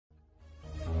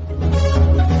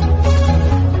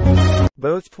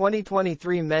Both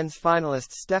 2023 men's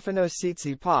finalists Stefanos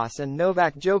Tsitsipas and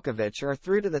Novak Djokovic are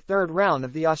through to the third round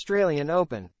of the Australian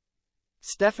Open.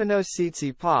 Stefanos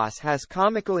Tsitsipas has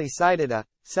comically cited a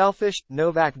selfish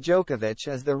Novak Djokovic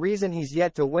as the reason he's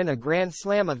yet to win a Grand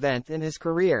Slam event in his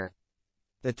career.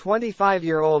 The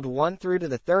 25-year-old won through to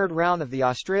the third round of the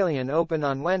Australian Open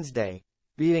on Wednesday,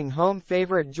 beating home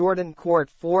favourite Jordan Court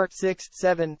 4-6,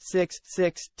 7-6,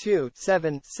 6-2,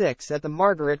 7-6 at the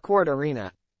Margaret Court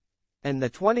Arena. And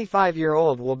the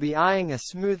 25-year-old will be eyeing a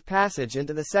smooth passage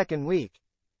into the second week,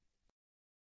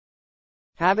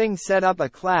 having set up a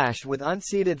clash with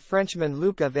unseeded Frenchman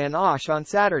Luca Van Osch on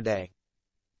Saturday.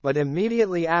 But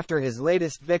immediately after his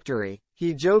latest victory,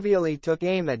 he jovially took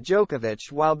aim at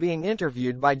Djokovic while being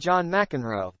interviewed by John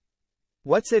McEnroe.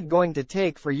 "What's it going to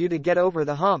take for you to get over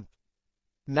the hump?"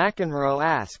 McEnroe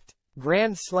asked.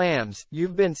 "Grand Slams,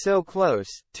 you've been so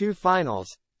close, 2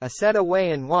 finals, a set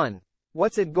away and 1.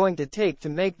 What's it going to take to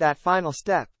make that final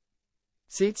step?"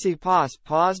 Tsitsipas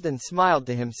paused and smiled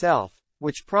to himself,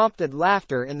 which prompted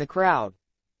laughter in the crowd.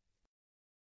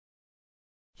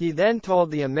 He then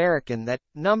told the American that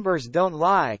numbers don't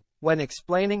lie when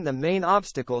explaining the main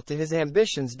obstacle to his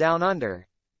ambitions down under.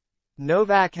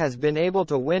 "Novak has been able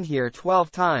to win here 12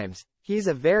 times, he's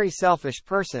a very selfish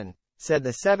person," said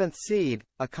the 7th seed,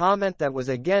 a comment that was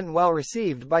again well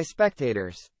received by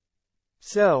spectators.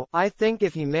 "So, I think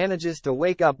if he manages to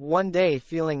wake up one day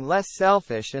feeling less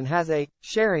selfish and has a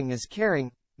sharing is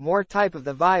caring more type of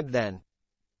the vibe, then."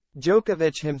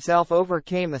 Djokovic himself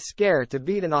overcame a scare to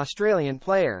beat an Australian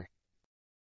player,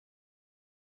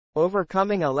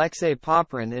 overcoming Alexei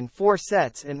Popyrin in 4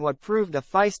 sets in what proved a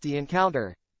feisty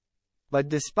encounter. But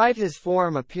despite his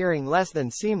form appearing less than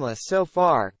seamless so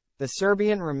far, the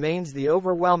Serbian remains the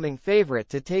overwhelming favourite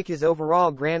to take his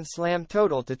overall Grand Slam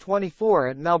total to 24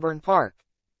 at Melbourne Park.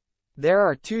 "There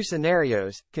are 2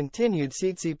 scenarios," continued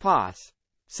Tsitsipas.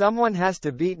 "Someone has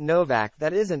to beat Novak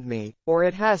that isn't me, or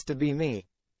it has to be me.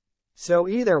 So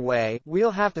either way,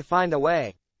 we'll have to find a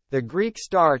way." The Greek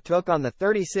star took on the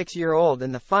 36-year-old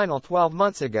in the final 12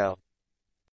 months ago,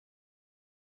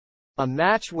 a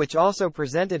match which also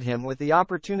presented him with the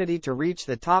opportunity to reach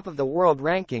the top of the world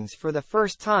rankings for the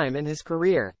first time in his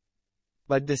career.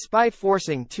 But despite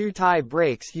forcing 2 tie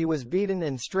breaks, he was beaten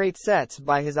in straight sets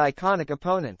by his iconic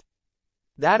opponent.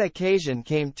 That occasion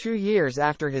came 2 years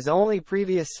after his only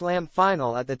previous Slam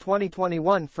final at the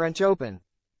 2021 French Open.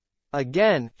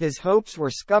 Again, his hopes were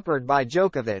scuppered by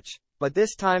Djokovic, but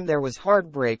this time there was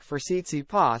heartbreak for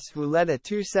Tsitsipas, who let a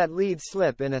 2-set lead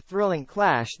slip in a thrilling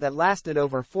clash that lasted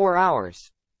over 4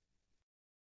 hours.